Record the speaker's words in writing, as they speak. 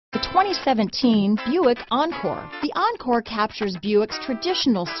2017 Buick Encore. The Encore captures Buick's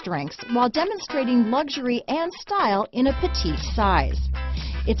traditional strengths while demonstrating luxury and style in a petite size.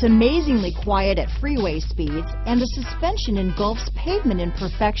 It's amazingly quiet at freeway speeds, and the suspension engulfs pavement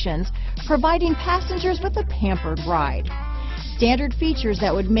imperfections, providing passengers with a pampered ride. Standard features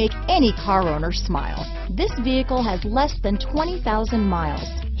that would make any car owner smile. This vehicle has less than 20,000 miles.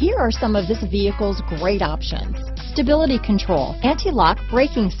 Here are some of this vehicle's great options: stability control, anti-lock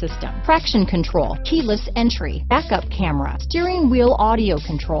braking system, traction control, keyless entry, backup camera, steering wheel audio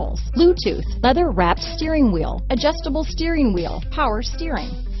controls, Bluetooth, leather-wrapped steering wheel, adjustable steering wheel, power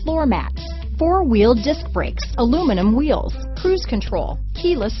steering, floor mats, four-wheel disc brakes, aluminum wheels, cruise control,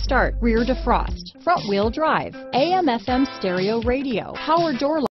 keyless start, rear defrost, front-wheel drive, AM/FM stereo radio, power door locks.